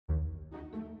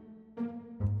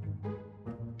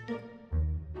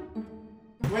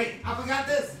Wait, I forgot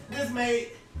this. This made.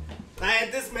 I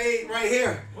had this made right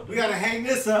here. We gotta hang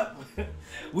this up.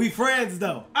 We friends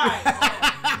though. Alright. You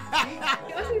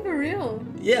asked me for real.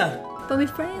 Yeah. But we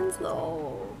friends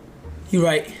though. You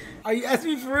right. Are you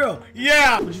asking me for real?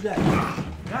 Yeah. What you got?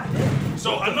 Goddamn.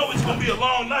 So I know it's gonna be a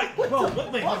long night. Wait, hold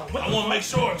on. Wait, hold on. I wanna make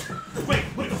sure. Wait,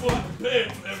 before I prepare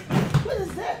for everything. What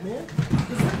is that, man?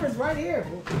 The zipper's right here.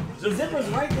 The zipper's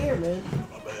right there, man.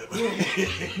 My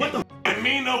bad. What the f***?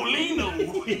 Mino Lino.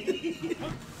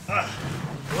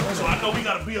 So I know we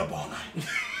gotta be up all night.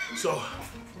 So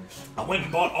I went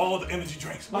and bought all the energy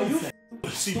drinks. Are you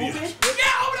CVS.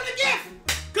 Yeah, open the gift!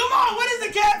 Come on, what is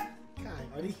the gift?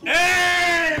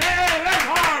 Hey, that's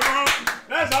hard, bro.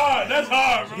 That's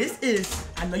hard, bro. This is,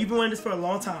 I know you've been wearing this for a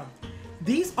long time.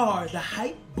 These are the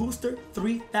Hype Booster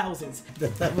 3000s.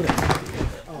 What the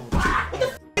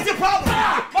f is your problem?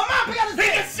 My mom got He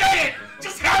can say it.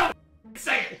 Just help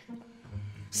say it.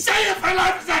 Say it for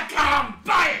lifers.com.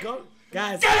 Buy it. Go,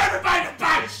 guys. Get everybody to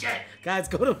buy the shit. Guys,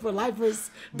 go to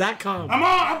forlifers.com.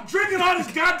 I'm drinking all this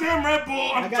goddamn Red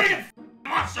Bull. I'm drinking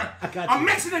Monster. I'm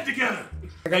mixing it together.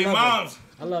 Hey, moms.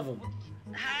 I love them.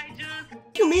 Hi, Juice.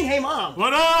 What you mean, hey mom?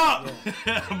 What up?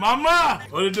 Mama.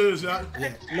 What it do, y'all?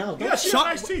 No, Yeah, she got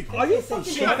nice teeth. Are you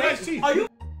fucking She got nice teeth. Are you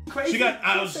crazy? She got,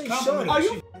 I was complimenting. Are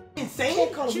you You insane?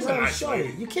 can't call his She's a mom nice shorty.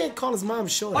 lady. You can't call his mom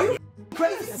shorty. Are you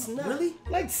crazy? That's not. Really?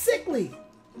 Like sickly.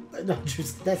 No,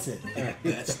 just, that's it. All right.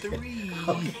 That's 3.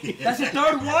 That's your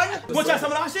third one? Want y'all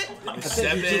some of that shit?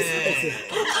 7.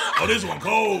 Oh, this one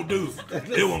cold, dude.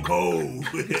 This one cold.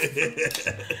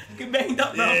 Get banged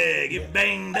up, bro. Yeah, get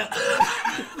banged up.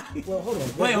 Well, hold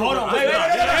on. Wait, hold on. Wait,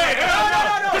 Hey,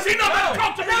 because he know how to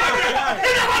talk to me like that.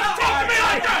 He know how to talk to me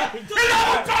like that. He know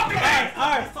how to talk to me.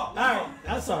 All right.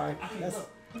 That's all right. That's.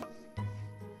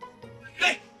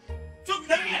 Hey, Juice,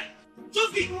 let me in.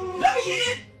 Juice, Let me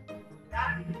in!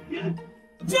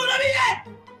 Dude, let me in!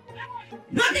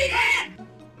 Let me in!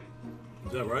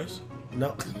 Is that rice?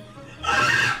 No.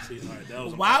 See, all right, that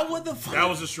was Why would the fuck? that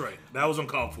was a strike. That was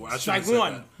uncalled for. I shouldn't Strike have said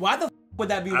one. that. Why the f would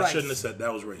that be I right? shouldn't have said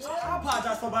that was racist. I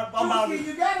apologize for my mouth.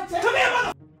 You gotta take Come here,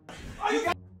 mother. Are you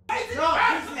crazy? No,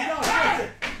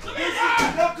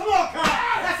 come on,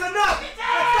 Carl. That's enough.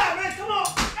 That's enough, man. Come on.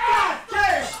 God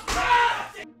damn.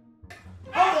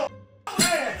 Hold on.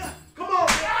 Man. Come on,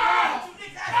 man.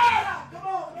 Come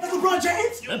on. That's LeBron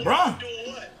James? That's Bron.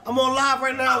 I'm on live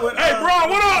right now with. Hey, Bron,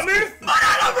 what up, nigga?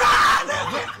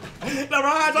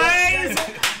 LeBron James.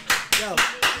 Yo,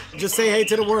 just say hey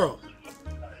to the world.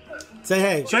 Say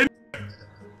hey. Say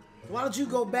Why don't you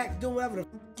go back doing whatever the f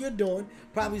you're doing?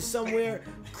 Probably somewhere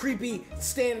creepy,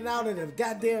 standing out at a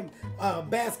goddamn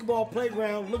basketball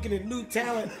playground, looking at new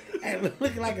talent and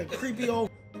looking like a creepy old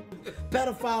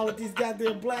pedophile with these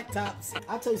goddamn black tops.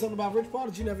 I'll tell you something about Rich Paul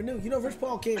that you never knew. You know Rich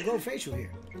Paul can't grow facial hair.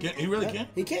 He really can't?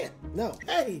 He can't. No.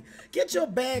 Hey, get your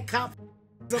bad cop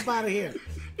up out of here.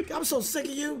 I'm so sick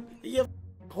of you. Your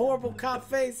horrible cop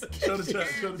face. Show the chat.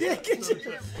 Show the Yeah, chat. get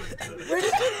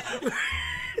your...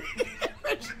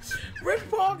 Rich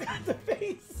Paul got the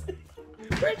face.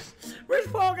 Rich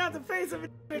Paul got the face of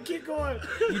it. Keep going.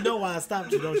 You know why I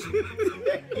stopped you, don't you?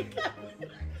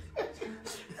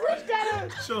 Rich got a.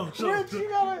 Show. Rich, you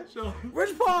gotta. Show.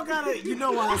 Rich Paul got a. You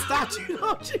know why I stopped you,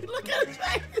 don't you? Look at his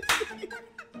face.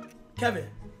 Kevin,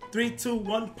 3, 2,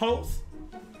 1, pose.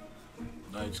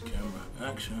 Lights, camera,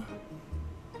 action.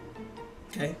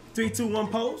 Okay. 3, 2, 1,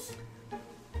 pose.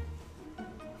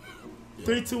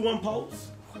 3, 2, 1,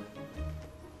 pose.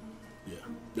 Yeah,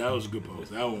 that was a good pose.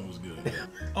 That one was good.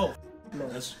 Oh.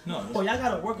 That's no. Oh, y'all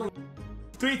gotta work on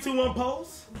 3, 2, 1,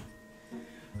 pose.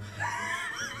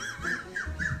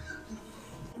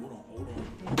 Hold on.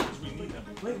 We need him.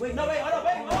 Wait, no, wait, hold on,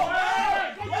 wait. Wait.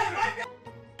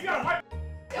 You gotta wipe.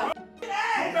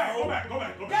 Go back.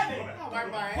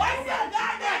 Why is that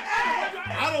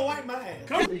goddamn I don't wipe my ass.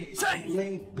 Come.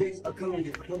 Lame bitch, I come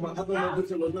in. But my other number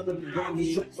to another round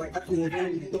me shots like I couldn't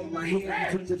really throw my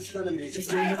hand into the sun of me. Just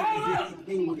saying,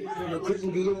 I'm a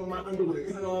Christian girl in my underwear.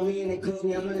 Kind on me and they call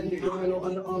me, I'm in the girl, no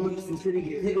Under Armour, some city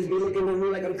gear. Niggas be looking at me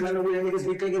like I'm kind of weird. Niggas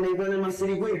be thinking they running my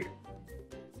city weird.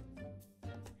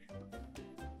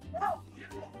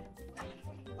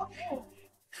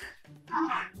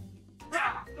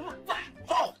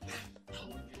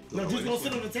 No, just go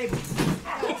sit on the table.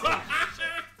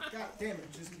 God damn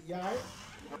it, just you all right?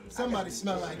 Somebody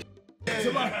smell like Somebody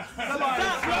smell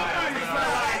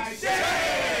like shit!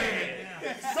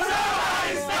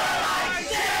 Somebody smell like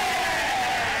shit!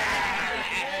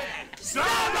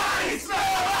 Somebody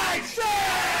smell like shit!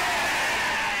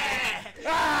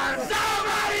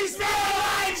 Somebody smell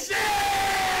like shit!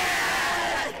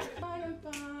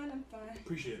 I'm fine.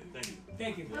 Appreciate it. Thank you.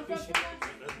 Thank you. I'm from Appreciate it.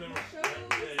 That's been right. Yeah.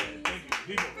 Thank you.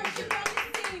 People, appreciate it.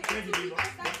 Thank you, people.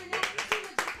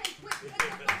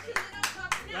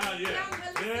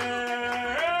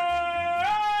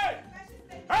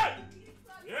 Hey!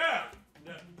 Yeah!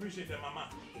 Appreciate that, mama.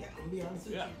 Yeah, I'm gonna be honest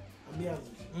with you. Yeah. I'm gonna be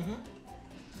honest with you.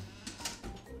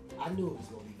 I knew it was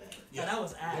gonna be bad. Yeah, that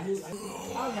was ass.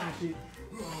 I got you.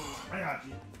 I got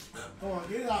you. Come on,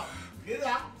 get it out. Get it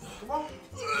out. Come on.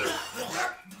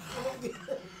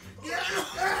 Get it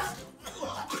out.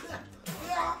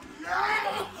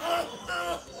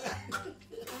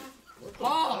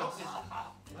 Pause.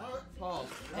 Pause.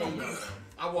 Hey,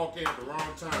 I walked in at the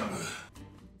wrong time.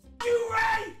 You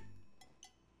right?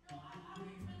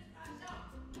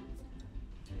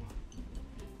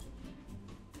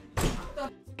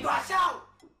 Watch out!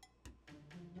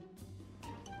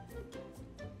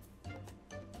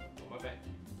 My bad.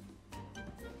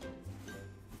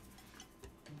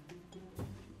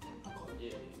 Yeah,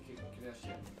 kick that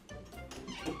shit.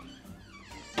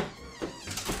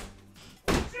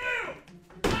 Chill!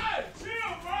 Hey,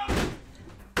 chill, bro!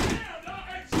 Damn, dog.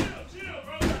 Hey, chill,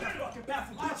 bro. Fucking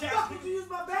bathroom. Why the fuck did you use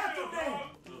my bathroom then?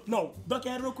 No, duck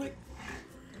at it real quick.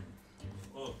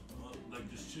 Oh, like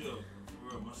just chill.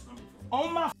 For real, my stomach. Oh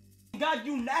my God,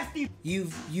 you nasty.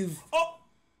 You've. Oh.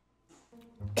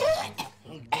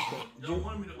 Y'all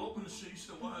wanted me to open the shit. You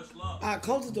said, why it's locked?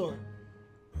 Close the door.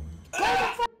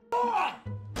 God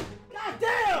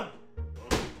damn.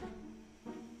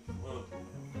 Well,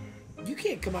 You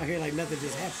can't come out here like nothing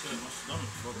just happened. shit, my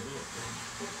stomach fucked up.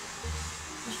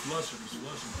 It's flushing, it's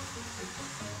flushing.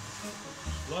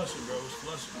 It's flushing, bro, it's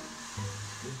flushing.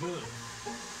 It's good.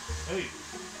 Hey,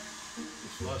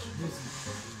 it's flushing. It's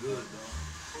good, dog.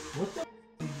 What the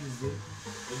is this?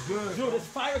 It's good. Dude, there's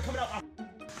fire coming out.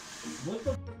 What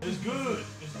the It's good.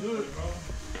 It's good, bro.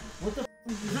 what the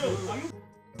Dude, are you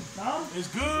dumb? It's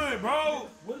good, bro.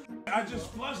 I just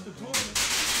flushed the toilet.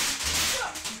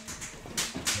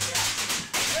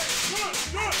 Good, good,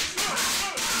 good,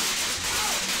 good.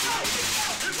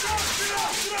 It's good, get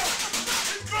up, get up.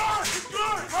 It's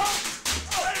good, bro.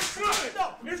 Hey, it's good.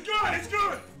 It's good, it's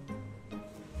good.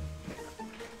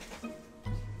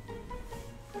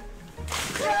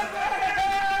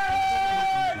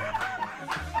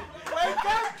 Wake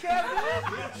up, Kevin!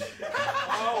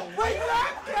 Wake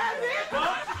up, Kevin!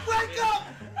 Wake up!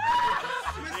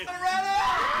 Mr. Ready!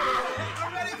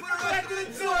 I'm ready for the rest of the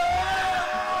tour!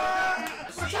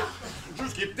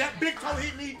 Just get that big toe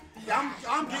hit me.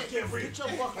 I'm getting breathe.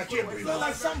 I can't breathe. Feel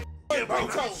like some bro.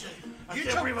 I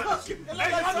can't breathe. Hey,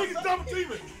 y'all niggas double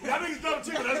teaming. Y'all niggas double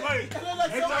teaming. That's late. It look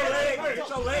like It's some late. leg. It's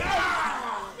your leg.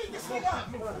 Beat this nigga up!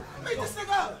 Beat this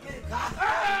nigga up!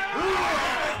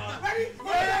 Ready?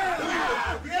 Yeah!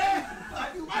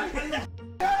 You ready?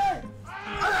 Yeah!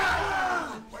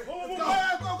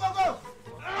 Go!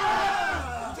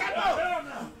 Tap out!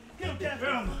 Get him, Kev!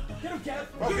 Get him, Kev!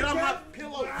 Bro, get on my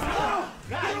pillow.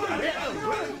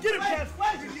 Get him, Kev!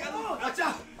 Watch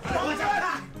out! Watch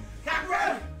out! Got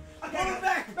ready! Pull him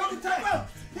back! Don't tap out!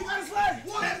 He got his leg! He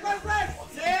got his leg!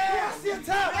 Yeah! You want to see a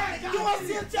tap? You want to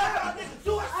see a tap?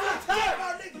 You want to see a tap?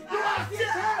 You want to see a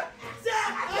tap?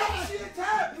 Zach! I want to see a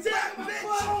tap! Zach,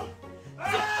 bitch!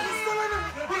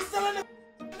 He's still in the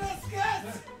meniscus!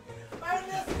 My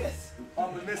meniscus! On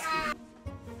the meniscus.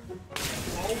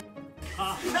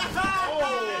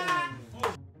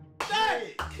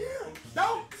 Hey!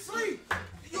 Don't sleep!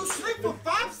 You sleep for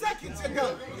 5 seconds, you're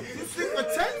done. You sleep for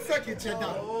 10 seconds, you're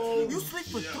done. You sleep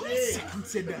for 3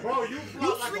 seconds, you're done. Bro, you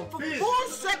You sleep for 4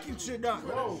 seconds, you're done.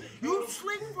 You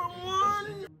sleep for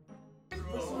 1.